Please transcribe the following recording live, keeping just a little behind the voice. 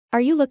Are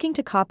you looking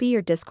to copy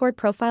your Discord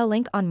profile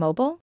link on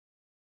mobile?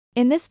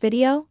 In this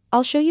video,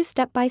 I'll show you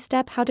step by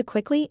step how to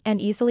quickly and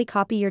easily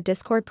copy your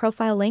Discord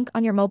profile link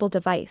on your mobile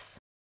device.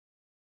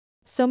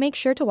 So make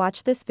sure to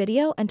watch this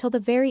video until the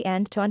very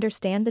end to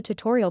understand the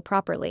tutorial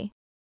properly.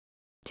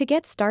 To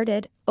get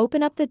started,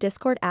 open up the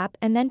Discord app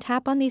and then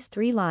tap on these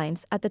three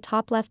lines at the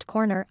top left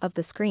corner of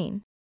the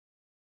screen.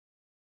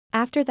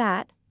 After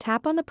that,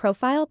 tap on the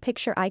profile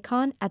picture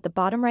icon at the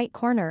bottom right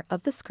corner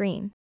of the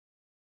screen.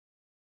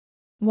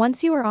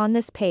 Once you are on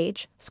this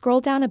page, scroll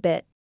down a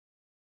bit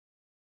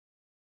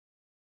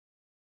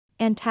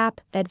and tap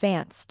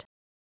Advanced.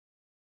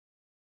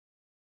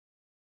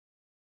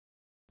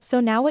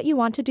 So now what you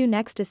want to do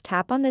next is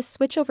tap on this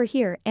switch over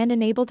here and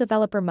enable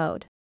developer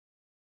mode.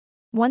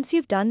 Once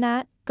you've done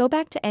that, go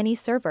back to any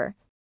server.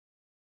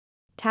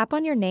 Tap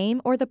on your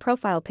name or the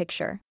profile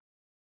picture.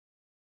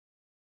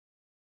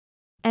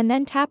 And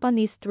then tap on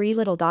these three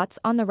little dots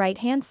on the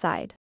right-hand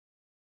side.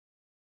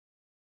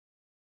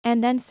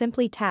 And then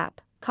simply tap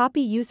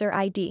Copy User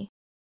ID.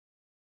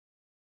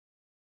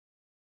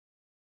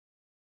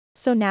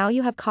 So now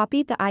you have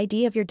copied the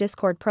ID of your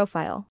Discord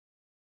profile.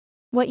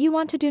 What you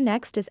want to do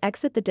next is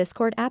exit the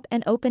Discord app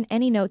and open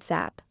any Notes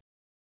app.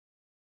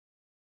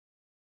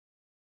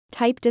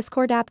 Type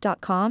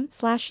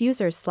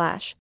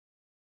discordapp.com/users/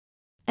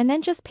 and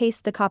then just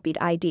paste the copied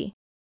ID.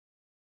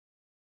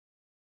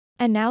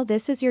 And now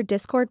this is your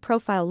Discord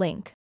profile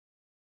link.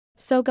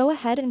 So go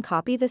ahead and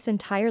copy this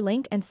entire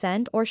link and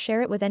send or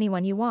share it with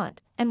anyone you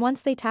want, and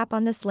once they tap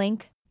on this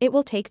link, it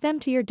will take them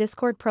to your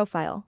Discord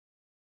profile.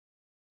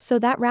 So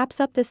that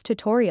wraps up this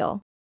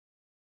tutorial.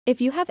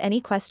 If you have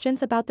any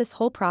questions about this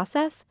whole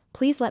process,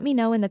 please let me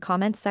know in the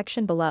comments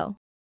section below.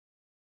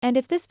 And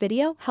if this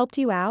video helped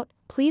you out,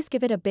 please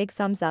give it a big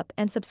thumbs up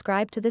and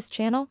subscribe to this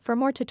channel for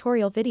more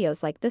tutorial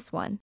videos like this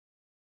one.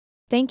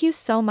 Thank you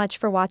so much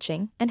for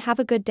watching and have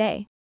a good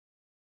day.